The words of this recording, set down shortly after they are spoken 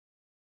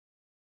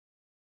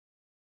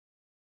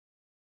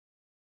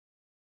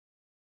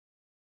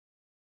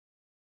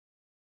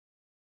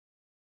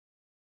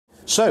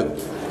So,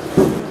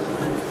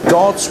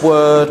 God's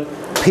Word,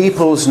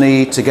 people's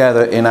need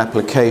together in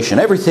application.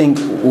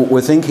 Everything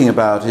we're thinking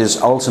about is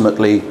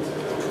ultimately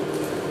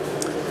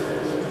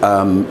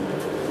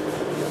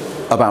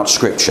about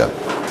Scripture.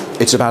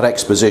 It's about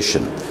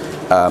exposition.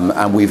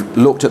 And we've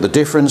looked at the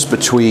difference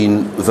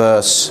between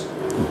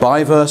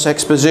verse-by-verse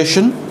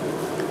exposition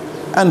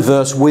and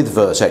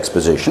verse-with-verse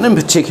exposition. In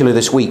particular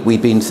this week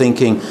we've been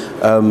thinking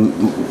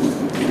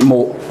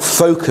more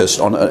focused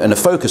on, in a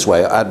focused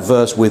way, at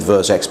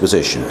verse-with-verse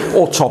exposition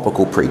or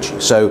topical preaching.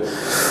 So,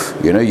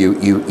 you know,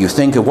 you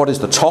think of what is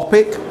the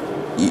topic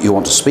you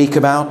want to speak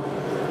about,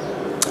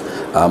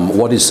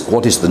 what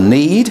is the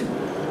need,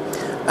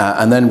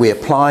 and then we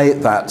apply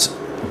that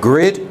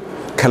grid,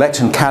 collect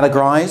and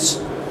categorize.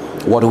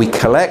 What do we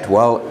collect?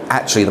 Well,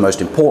 actually the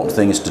most important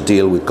thing is to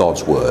deal with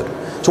God's Word.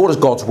 So what does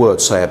God's Word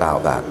say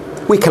about that?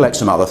 We collect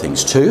some other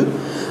things too,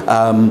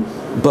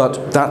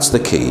 but that's the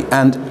key.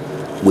 And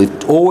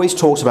we've always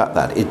talked about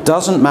that. It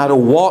doesn't matter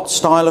what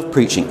style of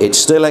preaching, it's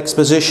still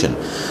exposition.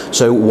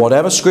 So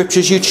whatever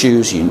scriptures you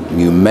choose,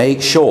 you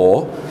make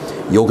sure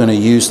you're going to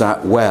use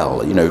that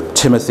well. You know,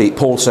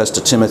 Paul says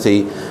to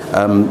Timothy,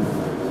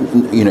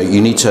 you know,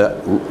 you need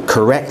to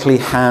correctly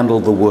handle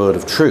the word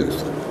of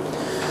truth.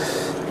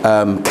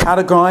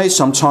 Categorize,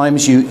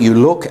 sometimes you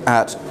look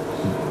at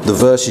the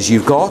verses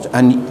you've got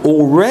and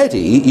already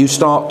you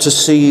start to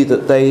see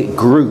that they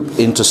group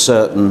into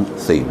certain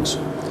themes.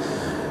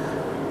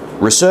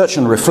 Research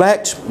and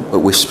reflect,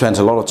 we've spent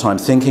a lot of time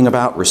thinking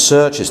about.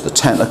 Research is the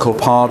technical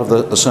part of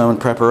the sermon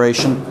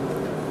preparation,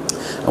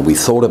 and we've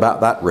thought about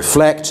that.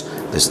 Reflect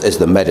is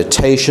the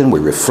meditation. We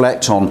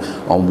reflect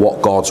on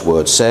what God's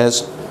Word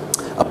says.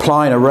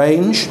 Apply and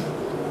arrange,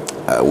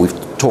 we've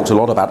talked a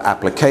lot about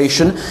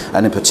application,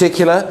 and in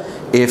particular,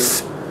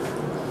 if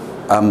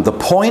the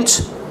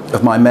point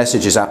of my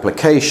message is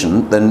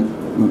application,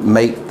 then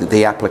make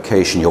the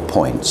application your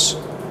points.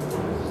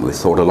 We've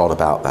thought a lot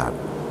about that.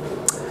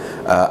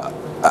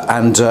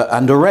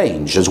 And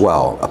arrange as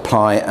well.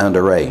 Apply and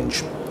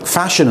arrange.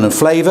 Fashion and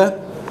flavour.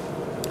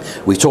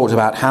 We talked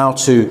about how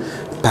to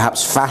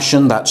perhaps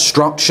fashion that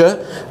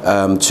structure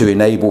to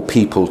enable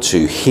people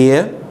to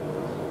hear.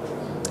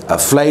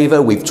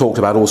 Flavour, we've talked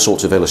about all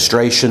sorts of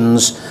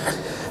illustrations.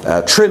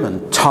 Trim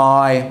and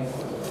tie,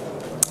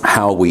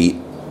 how we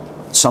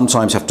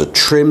sometimes have to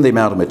trim the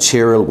amount of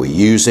material we're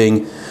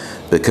using,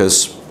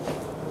 because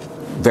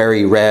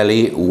very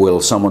rarely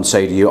will someone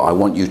say to you, I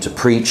want you to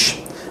preach,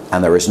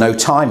 and there is no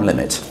time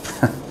limit.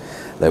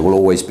 There will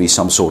always be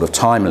some sort of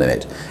time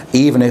limit.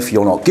 Even if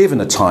you're not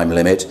given a time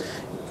limit,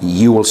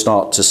 you will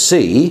start to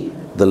see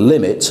the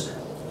limit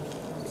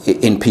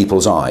in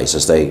people's eyes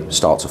as they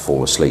start to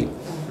fall asleep.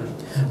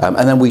 And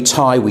then we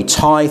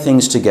tie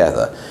things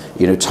together,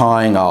 you know,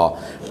 tying our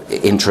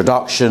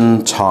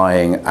introduction,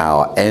 tying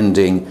our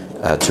ending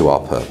to our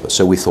purpose.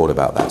 So we thought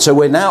about that. So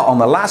we're now on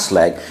the last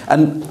leg,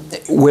 and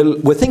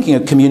we're thinking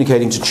of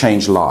communicating to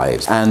change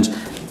lives. And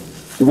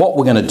what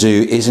we're going to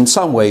do is, in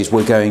some ways,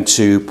 we're going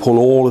to pull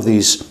all of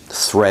these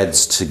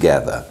threads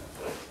together.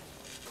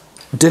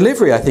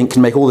 Delivery, I think,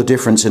 can make all the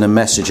difference in a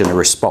message and a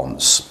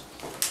response.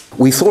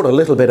 We thought a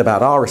little bit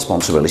about our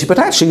responsibility, but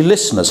actually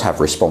listeners have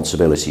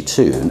responsibility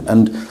too.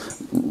 And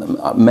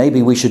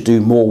maybe we should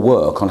do more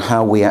work on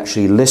how we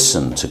actually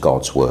listen to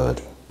God's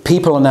Word.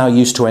 People are now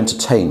used to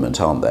entertainment,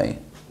 aren't they?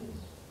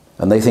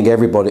 And they think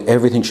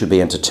everything should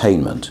be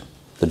entertainment.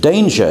 The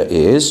danger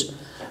is,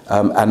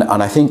 and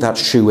I think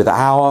that's true with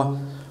our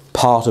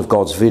part of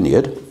God's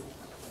vineyard,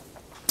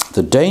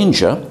 the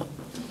danger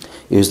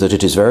is that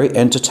it is very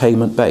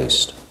entertainment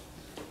based.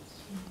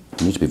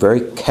 You need to be very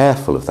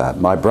careful of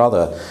that. My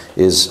brother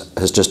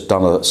has just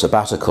done a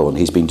sabbatical, and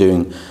he's been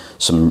doing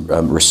some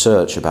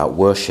research about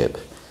worship.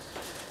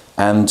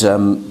 And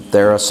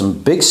there are some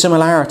big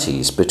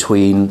similarities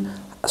between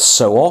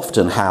so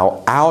often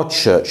how our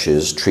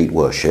churches treat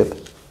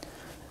worship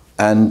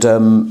and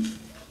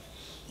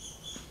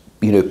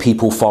you know,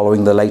 people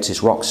following the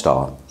latest rock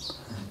star.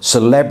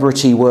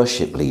 Celebrity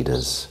worship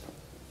leaders,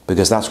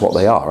 because that's what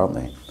they are, aren't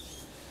they?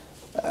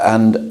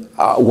 And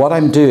what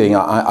I'm doing,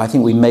 I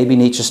think we maybe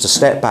need just to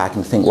step back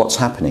and think, what's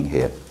happening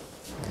here?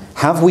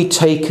 Have we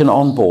taken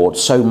on board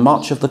so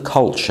much of the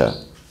culture,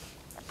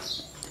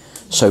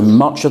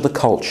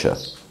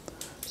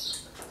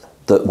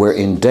 that we're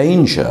in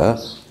danger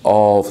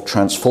of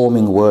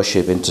transforming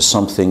worship into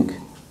something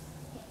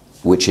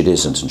which it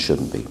isn't and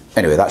shouldn't be?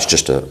 Anyway, that's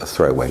just a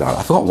throwaway line.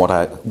 I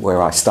forgot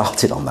where I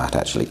started on that,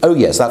 actually. Oh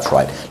yes, that's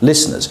right,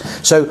 listeners.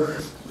 So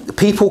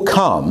people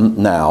come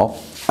now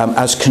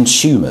as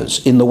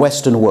consumers in the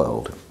Western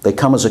world. They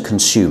come as a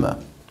consumer.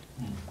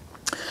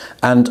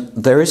 And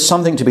there is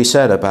something to be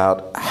said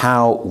about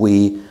how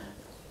we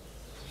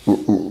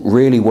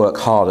really work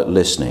hard at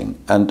listening.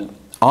 And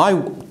I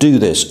do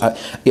this.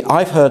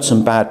 I've heard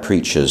some bad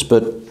preachers,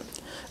 but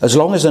as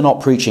long as they're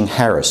not preaching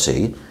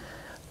heresy,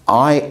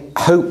 I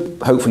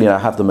hopefully I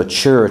have the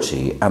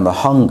maturity and the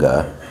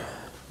hunger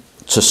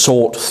to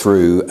sort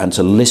through and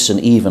to listen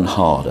even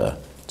harder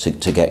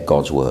to get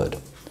God's Word.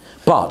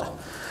 But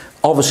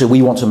obviously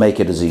we want to make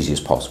it as easy as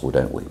possible,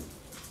 don't we?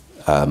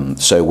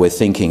 So we're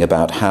thinking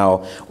about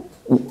how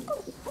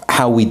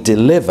we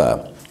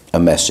deliver a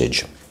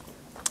message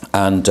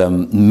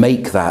and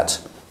make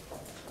that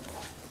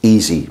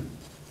easy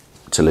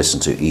to listen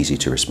to, easy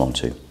to respond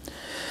to.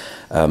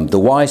 The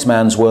wise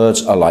man's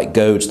words are like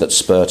goads that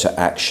spur to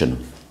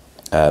action.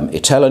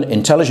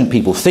 Intelligent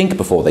people think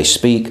before they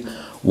speak.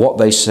 What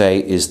they say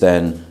is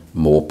then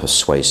more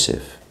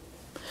persuasive.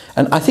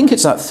 And I think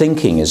it's that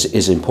thinking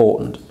is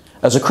important.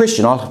 As a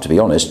Christian, I'll have to be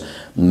honest,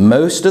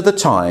 most of the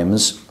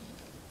times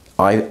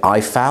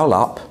I foul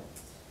up,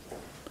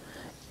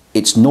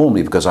 it's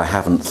normally because I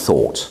haven't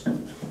thought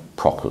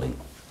properly.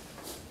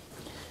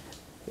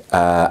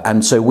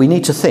 And so we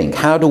need to think,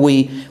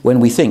 when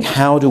we think,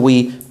 how do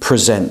we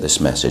present this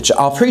message?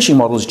 Our preaching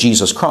model is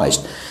Jesus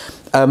Christ.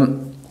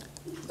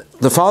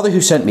 The Father who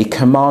sent me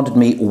commanded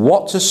me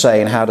what to say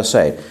and how to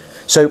say it.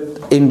 So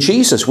in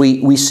Jesus,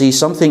 we see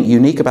something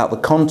unique about the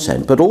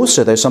content, but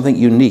also there's something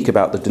unique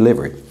about the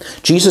delivery.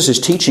 Jesus'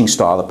 teaching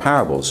style, the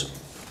parables,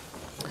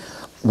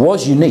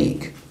 was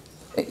unique.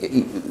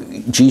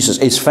 Jesus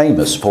is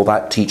famous for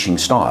that teaching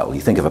style.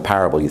 You think of a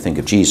parable, you think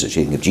of Jesus.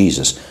 You think of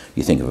Jesus,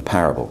 you think of a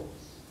parable.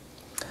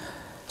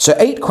 So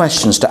 8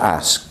 questions to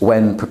ask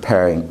when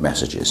preparing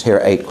messages. Here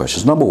are 8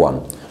 questions. Number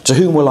 1, to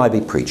whom will I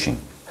be preaching?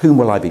 Whom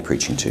will I be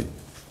preaching to?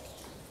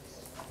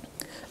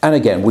 And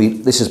again,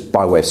 this is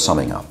by way of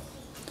summing up.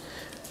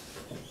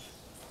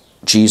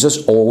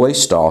 Jesus always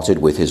started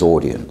with his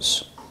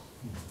audience.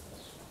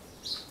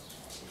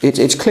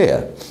 It's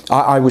clear.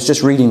 I was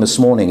just reading this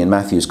morning in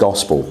Matthew's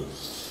Gospel.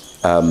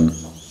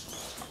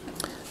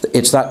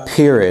 It's that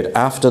period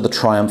after the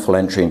triumphal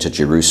entry into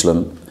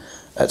Jerusalem.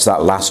 It's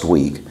that last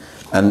week.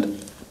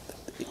 And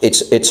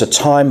it's a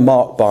time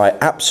marked by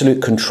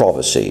absolute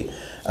controversy.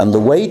 And the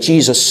way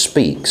Jesus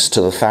speaks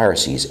to the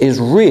Pharisees is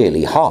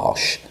really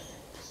harsh.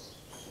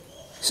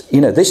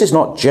 You know, this is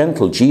not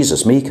gentle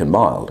Jesus, meek and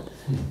mild.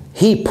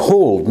 He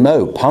pulled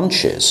no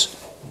punches.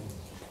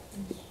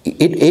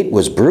 It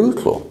was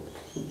brutal.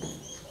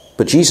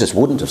 But Jesus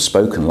wouldn't have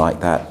spoken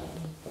like that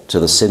to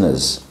the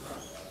sinners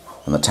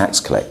and the tax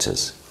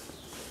collectors.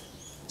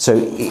 So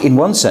in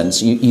one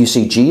sense, you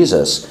see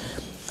Jesus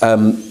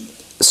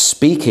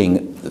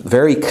speaking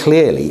very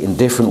clearly in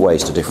different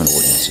ways to different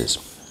audiences.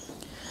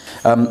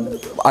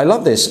 I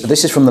love this.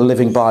 This is from the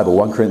Living Bible,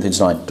 1 Corinthians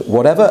 9.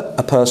 Whatever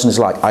a person is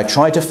like, I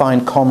try to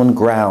find common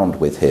ground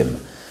with him,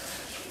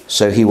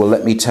 so he will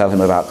let me tell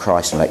him about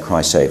Christ and let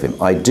Christ save him.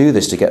 I do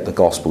this to get the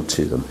gospel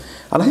to them.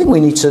 And I think we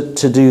need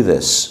to do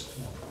this.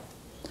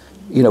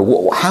 You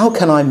know, how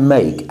can I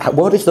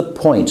what is the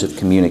point of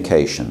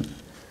communication?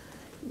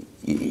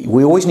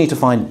 We always need to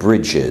find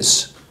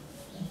bridges.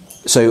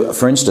 So,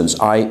 for instance,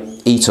 I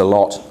eat a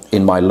lot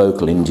in my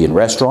local Indian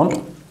restaurant.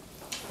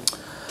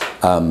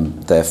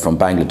 They're from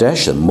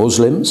Bangladesh, they're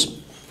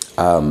Muslims,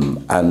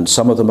 and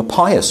some of them are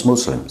pious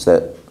Muslims.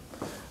 They're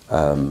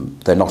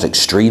not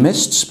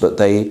extremists, but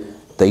they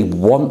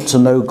want to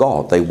know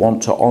God. They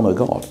want to honour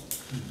God.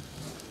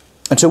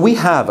 And so we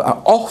have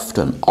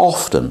often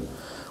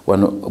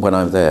when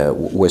I'm there,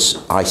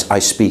 I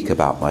speak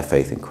about my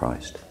faith in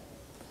Christ.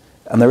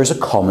 And there is a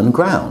common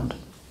ground,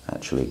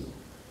 actually,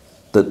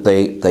 that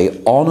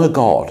they honour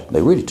God.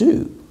 They really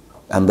do.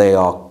 And they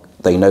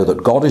know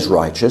that God is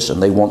righteous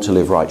and they want to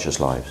live righteous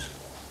lives.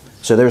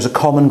 So there is a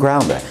common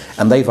ground there.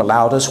 And they've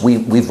allowed us,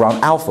 we've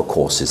run alpha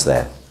courses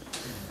there.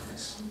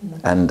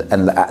 And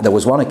there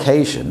was one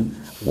occasion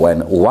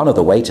when one of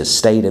the waiters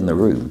stayed in the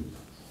room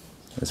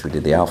as we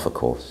did the alpha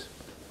course.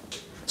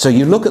 So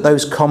you look at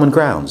those common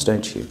grounds,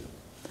 don't you?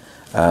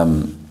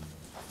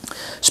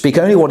 Speak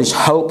only what is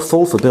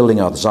helpful for building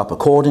others up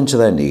according to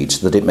their needs,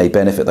 that it may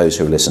benefit those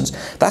who listen.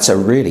 That's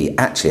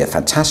actually a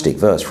fantastic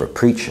verse for a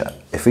preacher.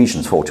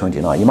 Ephesians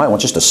 4:29. You might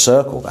want just to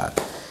circle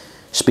that.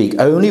 Speak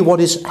only what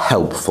is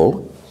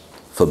helpful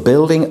for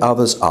building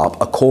others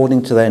up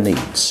according to their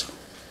needs,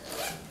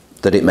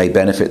 that it may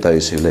benefit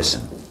those who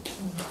listen.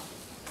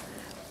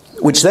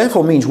 Which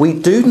therefore means we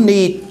do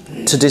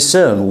need to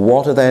discern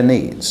what are their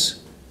needs.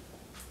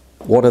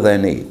 What are their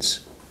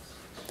needs?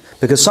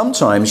 Because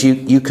sometimes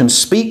you can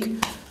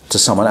speak to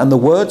someone and the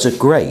words are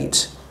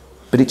great,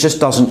 but it just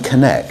doesn't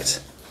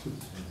connect.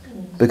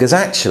 Because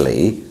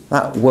actually,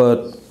 that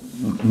word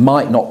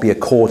might not be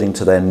according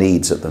to their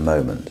needs at the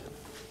moment.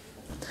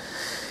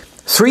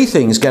 3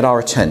 things get our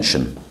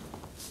attention.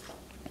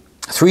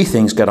 3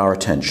 things get our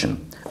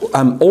attention.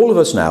 All of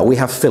us now, we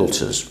have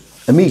filters.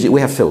 Immediately,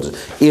 we have filters.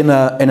 In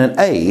an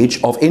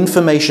age of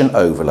information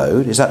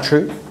overload, is that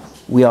true?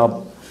 We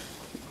are...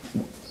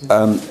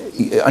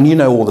 and you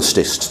know all the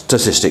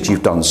statistics,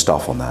 you've done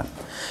stuff on that.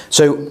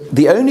 So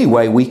the only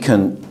way we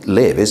can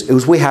live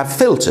is we have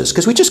filters,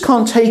 because we just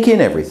can't take in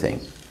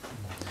everything.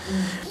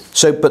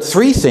 So, but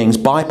 3 things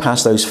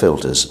bypass those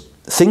filters.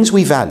 Things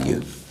we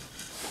value.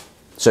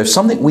 So if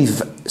something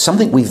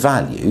we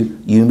value,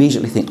 you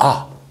immediately think,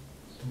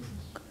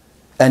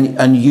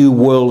 and you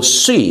will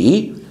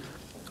see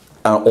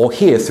or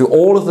hear through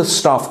all of the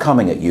stuff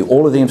coming at you,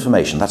 all of the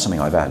information, that's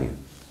something I value.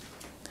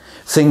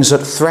 Things that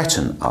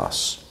threaten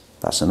us,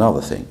 that's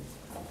another thing.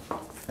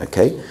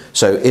 Okay,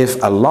 so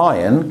if a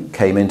lion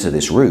came into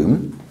this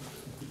room,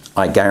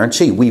 I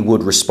guarantee we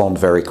would respond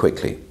very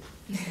quickly.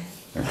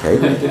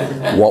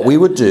 Okay, what we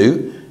would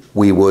do,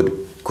 we would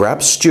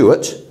grab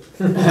Stuart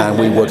and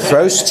we would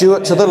throw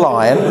Stuart to the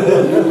lion,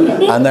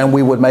 and then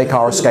we would make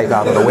our escape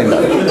out of the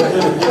window.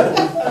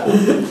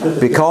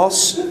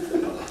 Because,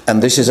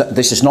 and this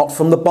is not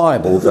from the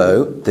Bible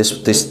though,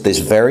 this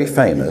very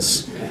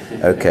famous,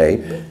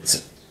 okay,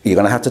 you're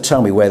going to have to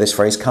tell me where this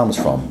phrase comes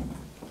from.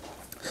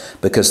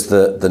 Because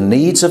the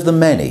needs of the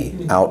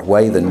many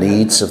outweigh the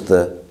needs of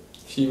the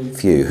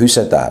few. Who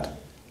said that?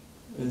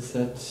 Is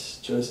that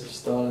Joseph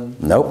Stalin?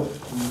 Nope.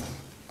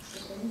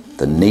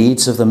 The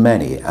needs of the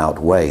many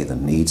outweigh the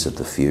needs of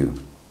the few.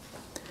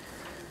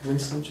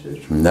 Winston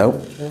Churchill?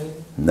 Nope.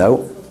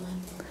 Nope.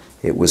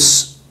 It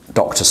was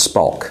Dr.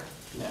 Spock.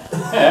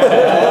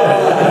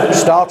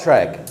 Star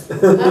Trek.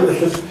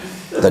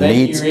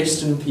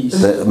 Rest in peace.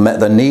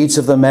 The needs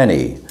of the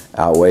many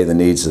outweigh the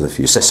needs of the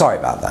few. So sorry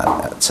about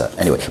that.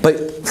 Anyway, but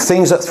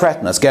things that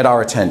threaten us get our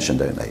attention,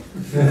 don't they?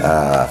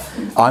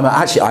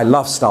 I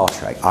love Star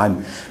Trek.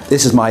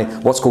 This is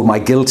what's called my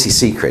guilty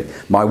secret.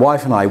 My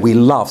wife and I, we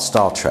love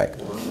Star Trek.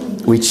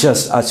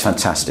 It's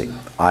fantastic.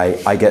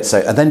 I get so,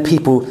 and then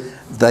people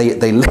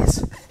they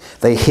listen,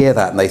 they hear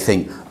that and they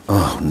think,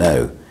 oh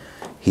no,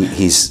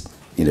 he's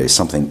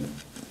something.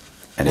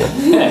 Anyway.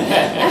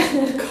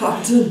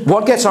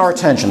 What gets our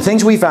attention?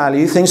 Things we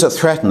value, things that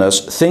threaten us,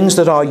 things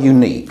that are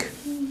unique.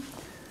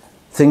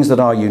 Things that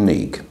are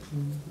unique.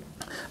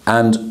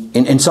 And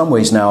in some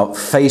ways now,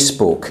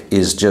 Facebook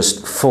is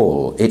just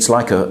full. It's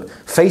like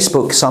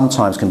Facebook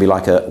sometimes can be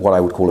like what I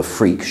would call a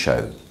freak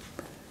show.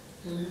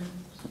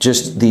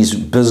 Just these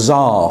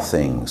bizarre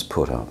things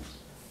put up.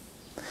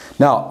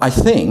 Now, I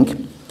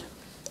think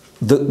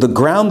the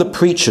ground the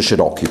preacher should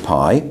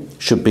occupy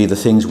should be the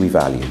things we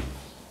value.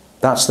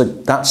 That's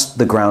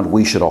the ground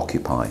we should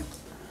occupy.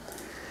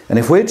 And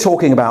if we're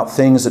talking about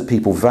things that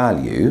people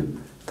value,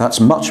 that's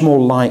much more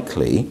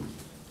likely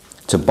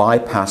to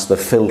bypass the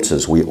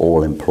filters we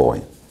all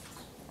employ.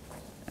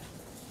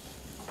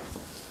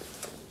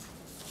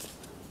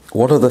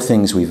 What are the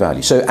things we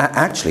value? So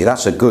actually,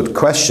 that's a good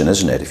question,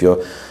 isn't it? If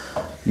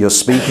you're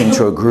speaking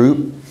to a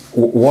group,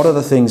 what are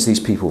the things these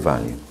people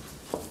value?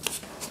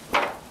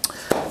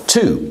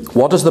 2,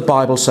 what does the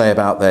Bible say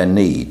about their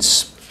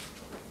needs?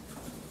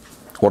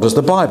 What does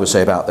the Bible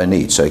say about their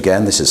needs? So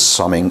again, this is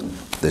summing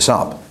this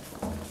up.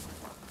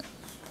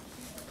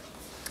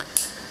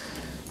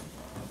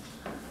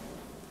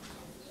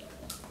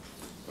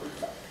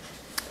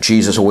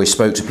 Jesus always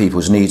spoke to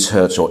people's needs,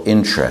 hurts, or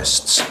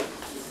interests.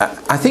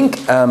 I think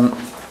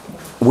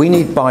we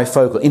need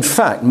bifocal. In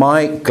fact,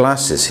 my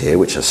glasses here,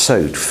 which are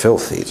so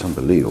filthy, it's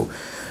unbelievable.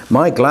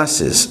 My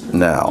glasses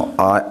now,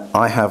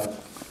 I have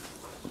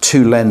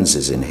 2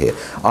 lenses in here.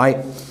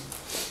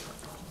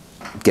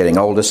 Getting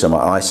older, so my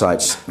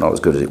eyesight's not as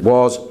good as it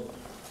was.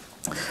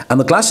 And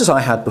the glasses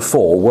I had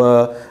before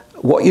were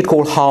what you'd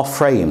call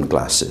half-framed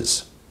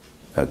glasses.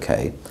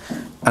 Okay.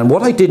 And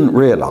what I didn't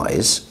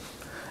realise,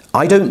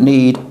 I don't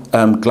need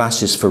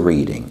glasses for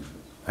reading.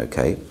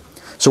 Okay.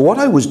 So what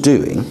I was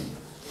doing,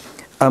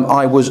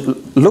 I was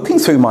looking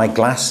through my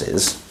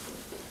glasses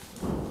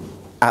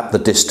at the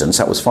distance,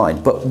 that was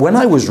fine. But when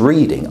I was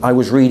reading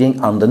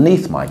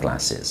underneath my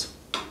glasses.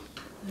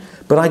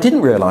 But I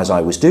didn't realise I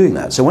was doing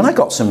that. So when I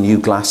got some new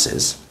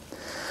glasses,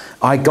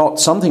 I got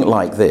something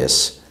like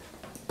this,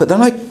 but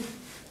then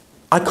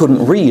I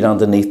couldn't read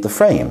underneath the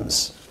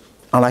frames,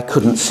 and I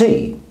couldn't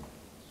see.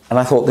 And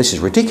I thought, this is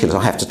ridiculous.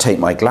 I have to take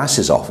my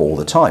glasses off all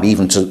the time,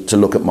 even to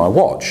look at my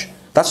watch.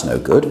 That's no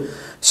good.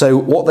 So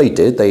what they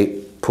did, they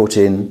put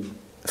in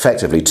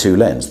effectively 2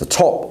 lenses. The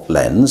top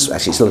lens,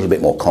 actually it's a little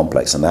bit more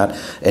complex than that,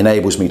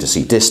 enables me to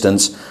see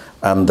distance,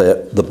 and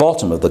the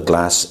bottom of the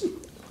glass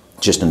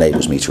just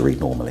enables me to read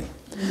normally.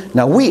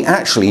 Now we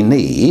actually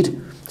need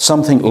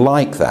something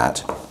like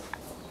that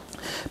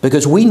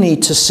because we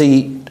need to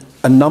see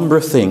a number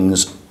of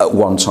things at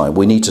one time.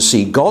 We need to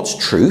see God's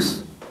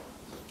truth,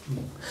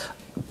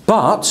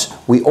 but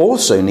we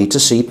also need to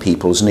see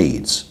people's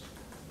needs.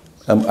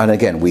 And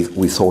again,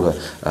 we've thought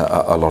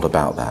a lot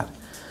about that.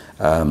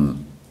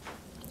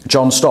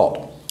 John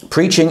Stott,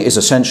 preaching is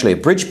essentially a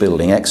bridge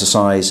building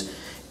exercise.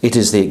 It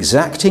is the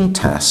exacting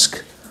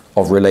task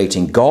of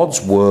relating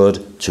God's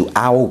word to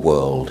our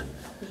world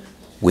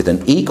with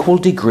an equal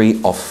degree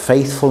of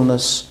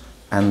faithfulness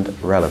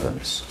and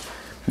relevance.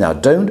 Now,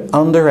 don't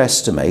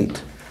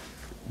underestimate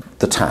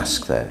the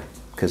task there,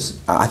 because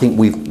I think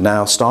we've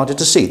now started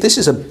to see this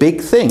is a big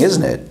thing,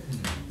 isn't it?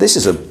 This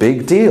is a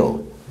big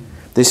deal.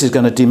 This is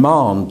going to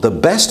demand the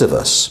best of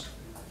us,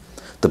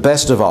 the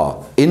best of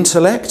our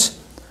intellect,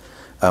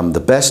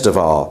 the best of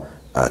our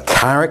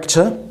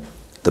character,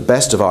 the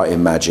best of our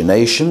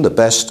imagination, the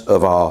best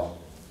of our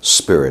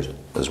spirit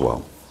as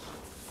well.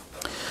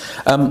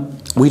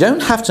 We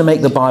don't have to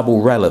make the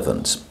Bible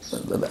relevant.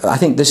 I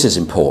think this is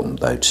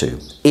important though too.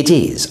 It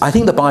is. I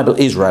think the Bible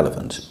is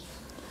relevant.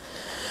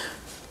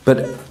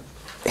 But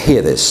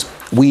hear this.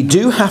 We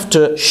do have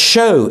to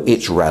show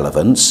its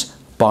relevance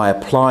by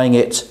applying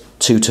it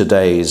to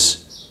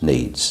today's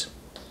needs.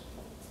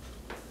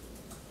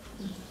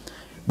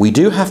 We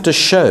do have to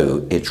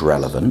show its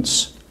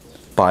relevance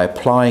by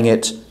applying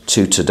it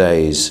to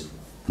today's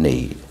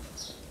need.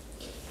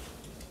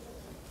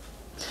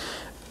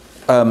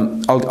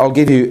 I'll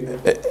give you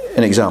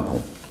an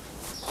example.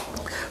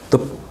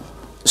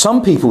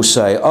 Some people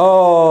say,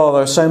 oh,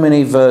 there are so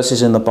many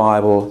verses in the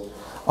Bible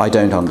I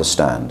don't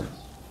understand,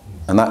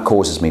 and that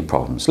causes me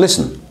problems.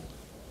 Listen,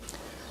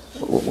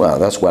 well,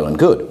 that's well and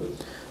good,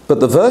 but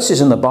the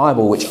verses in the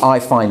Bible which I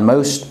find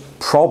most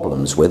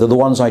problems with are the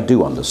ones I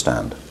do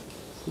understand.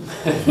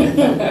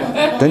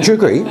 Don't you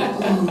agree?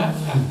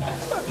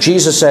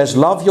 Jesus says,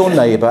 love your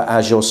neighbour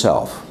as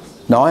yourself.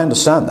 Now, I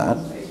understand that.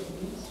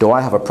 Do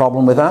I have a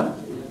problem with that?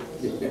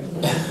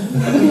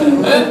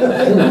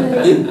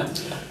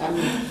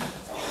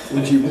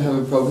 Would you have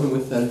a problem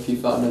with that if you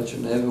found out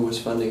your neighbour was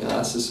funding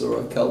ISIS or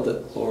a cult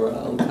or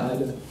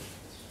Al-Qaeda?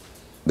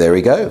 There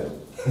we go.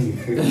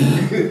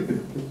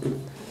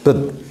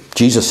 But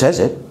Jesus says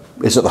it.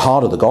 It's at the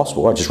heart of the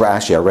gospel. I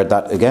read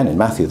that again in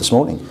Matthew this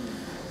morning.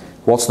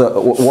 What's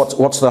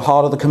the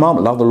heart of the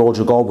commandment? Love the Lord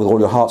your God with all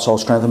your heart, soul,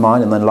 strength and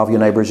mind, and then love your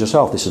neighbour as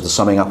yourself. This is the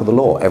summing up of the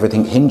law.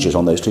 Everything hinges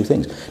on those two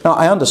things. Now,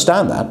 I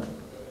understand that.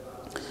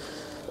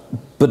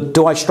 But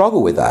do I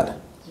struggle with that?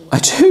 I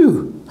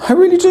do. I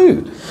really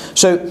do.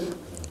 So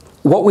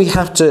what we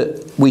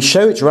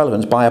show its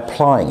relevance by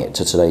applying it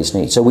to today's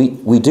needs. So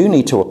we do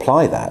need to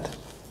apply that.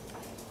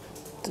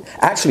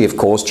 Actually, of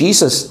course,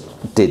 Jesus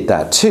did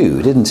that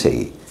too, didn't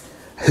he?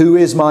 Who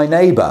is my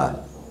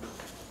neighbour?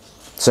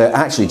 So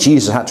actually,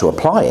 Jesus had to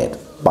apply it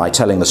by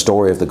telling the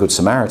story of the Good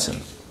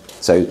Samaritan.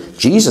 So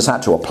Jesus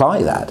had to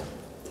apply that.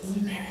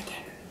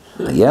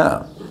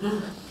 Yeah.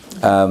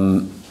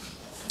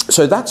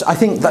 So that's, I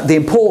think, that the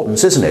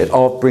importance, isn't it,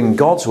 of bringing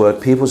God's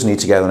word, people's need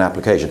together in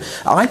application.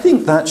 I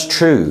think that's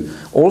true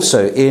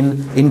also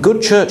in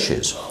good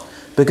churches.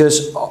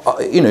 Because,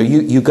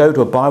 you go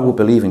to a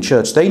Bible-believing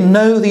church, they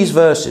know these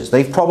verses.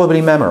 They've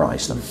probably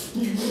memorized them.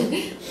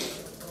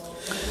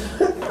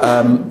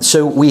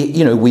 So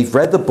we've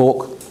read the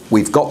book,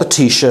 we've got the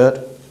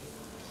T-shirt,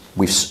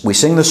 we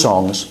sing the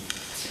songs,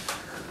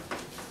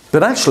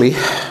 but actually,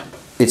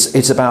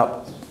 it's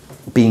about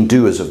being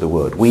doers of the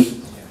word.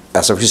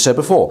 As I've just said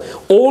before,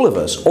 all of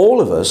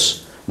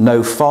us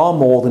know far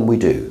more than we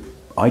do.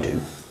 I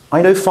do.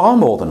 I know far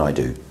more than I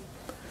do.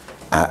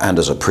 And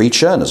as a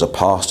preacher, and as a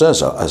pastor,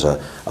 as a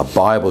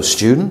Bible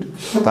student,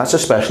 that's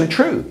especially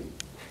true.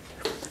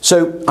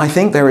 So I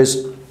think there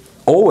is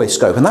always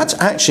scope, and that's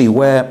actually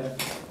where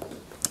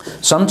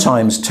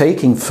sometimes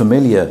taking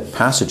familiar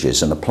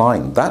passages and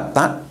applying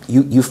that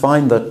you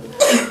find that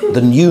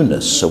the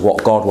newness of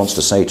what God wants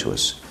to say to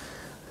us.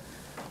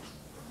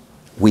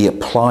 We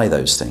apply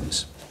those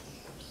things.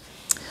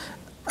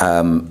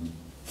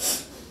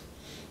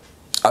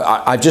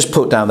 I've just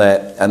put down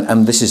there,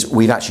 and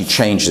we've actually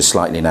changed this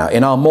slightly now.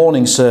 In our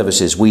morning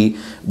services, we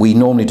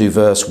normally do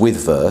verse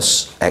with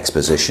verse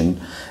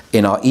exposition.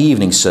 In our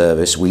evening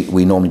service,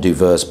 we normally do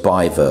verse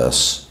by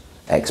verse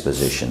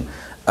exposition.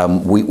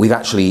 We've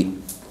actually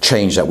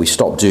changed that. We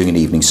stopped doing an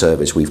evening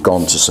service. We've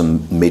gone to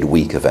some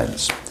midweek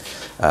events.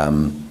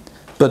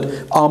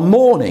 But our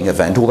morning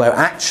event, although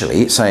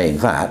actually saying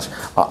that,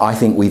 I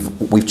think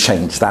we've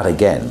changed that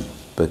again,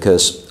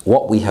 because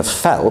what we have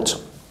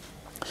felt,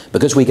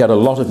 because we get a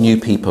lot of new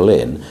people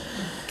in,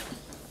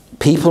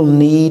 people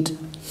need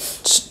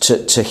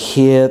to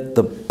hear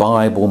the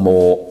Bible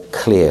more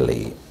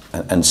clearly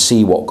and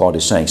see what God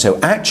is saying. So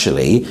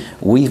actually,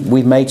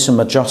 we've made some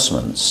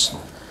adjustments.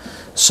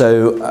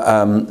 So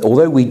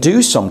although we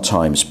do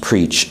sometimes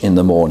preach in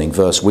the morning,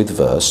 verse with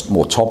verse,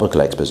 more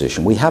topical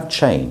exposition, we have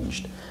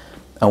changed.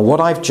 And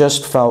what I've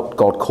just felt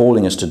God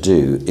calling us to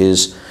do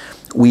is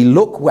we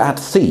look at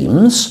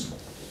themes,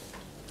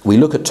 we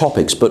look at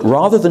topics, but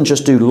rather than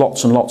just do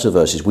lots and lots of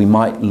verses, we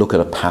might look at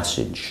a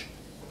passage.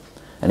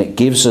 And it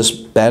gives us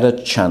better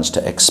chance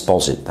to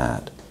exposit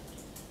that.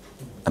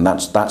 And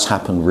that's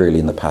happened really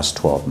in the past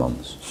 12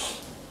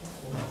 months.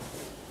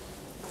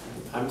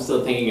 I'm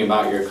still thinking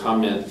about your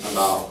comment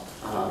about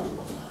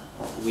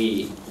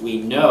we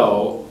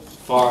know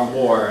far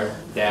more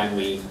than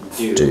we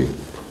do.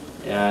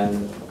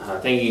 And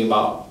thinking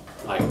about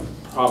like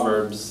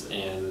Proverbs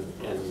and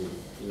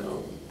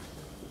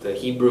the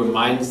Hebrew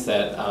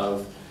mindset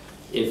of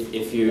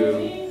if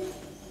you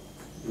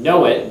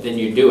know it, then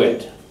you do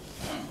it.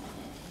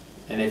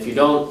 And if you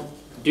don't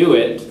do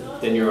it,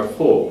 then you're a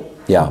fool.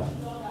 Yeah.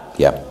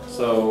 Yeah.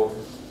 So,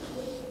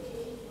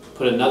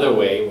 put another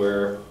way,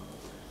 we're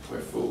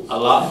a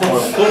lot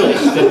more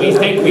foolish than we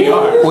think we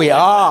are. We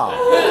are.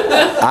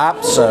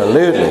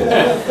 Absolutely.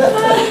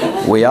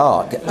 We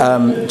are.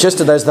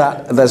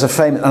 There's a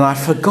famous, and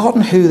I've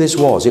forgotten who this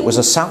was. It was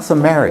a South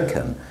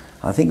American.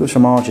 I think it was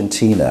from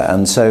Argentina.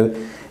 And so,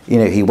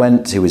 he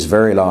went to his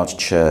very large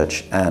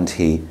church and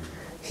he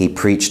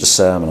preached a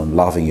sermon on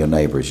loving your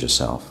neighbour as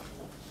yourself.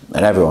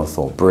 And everyone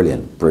thought,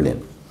 brilliant,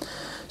 brilliant.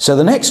 So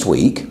the next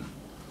week,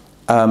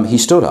 he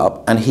stood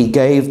up and he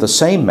gave the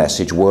same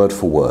message word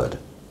for word.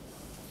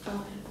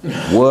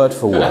 Word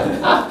for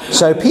word.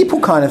 So people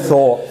kind of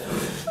thought,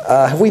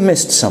 have we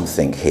missed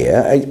something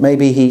here?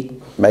 Maybe he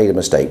made a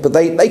mistake. But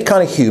they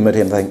kind of humoured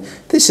him, thinking,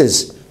 this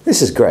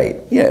is great.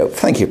 You know,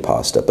 thank you,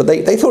 Pastor. But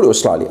they thought it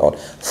was slightly odd.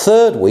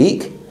 Third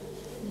week,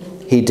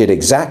 he did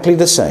exactly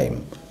the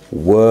same,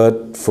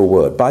 word for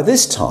word. By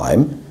this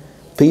time,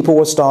 people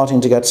were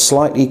starting to get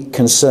slightly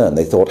concerned.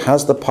 They thought,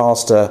 has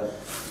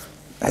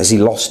he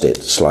lost it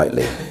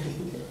slightly?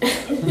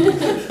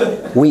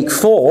 Week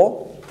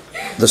 4,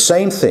 the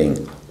same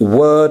thing,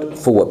 word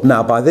for word.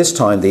 Now, by this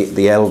time,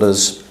 the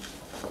elders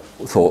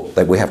thought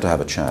that we have to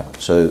have a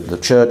chat. So the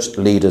church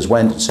leaders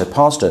went and said,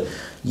 Pastor,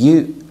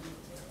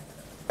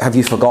 have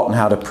you forgotten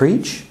how to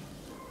preach?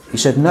 He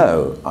said,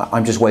 no,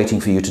 I'm just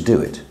waiting for you to do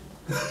it.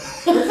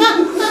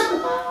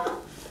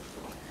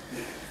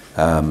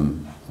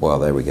 Well,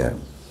 there we go.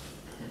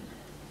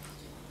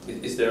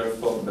 Is there a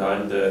thought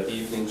behind the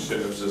evening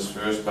services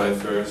verse by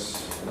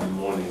verse in the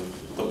morning?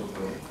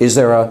 Is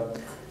there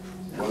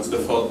What's the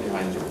thought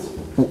behind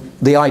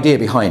it? The idea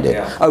behind it?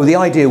 Yeah. Oh, the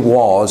idea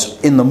was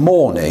in the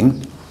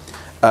morning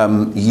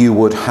you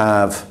would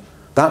have,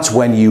 that's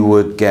when you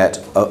would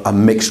get a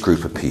mixed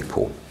group of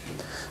people.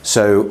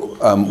 So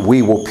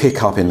we will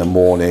pick up in the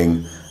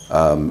morning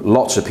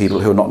lots of people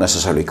who are not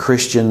necessarily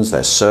Christians,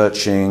 they're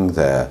searching,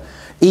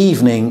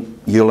 evening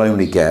you'll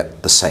only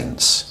get the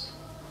saints.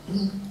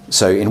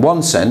 So in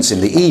one sense,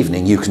 in the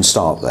evening you can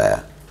start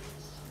there.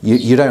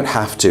 You don't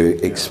have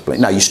to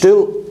explain. Now you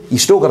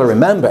still got to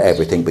remember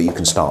everything, but you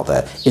can start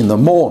there. In the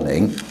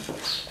morning,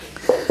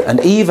 and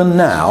even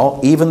now,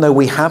 even though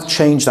we have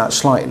changed that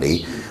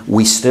slightly,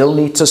 we still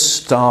need to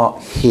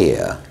start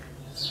here.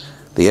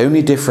 The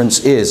only difference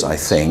is, I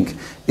think,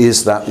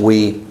 is that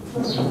we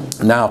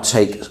now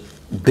take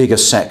bigger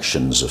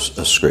sections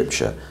of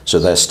Scripture. So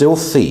there's still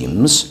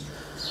themes,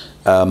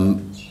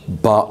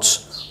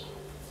 but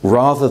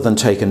rather than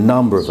take a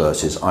number of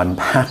verses, I'm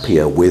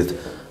happier with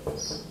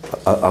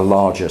a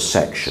larger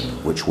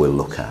section, which we'll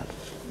look at.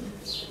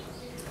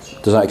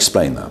 Does that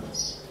explain that?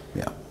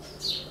 Yeah.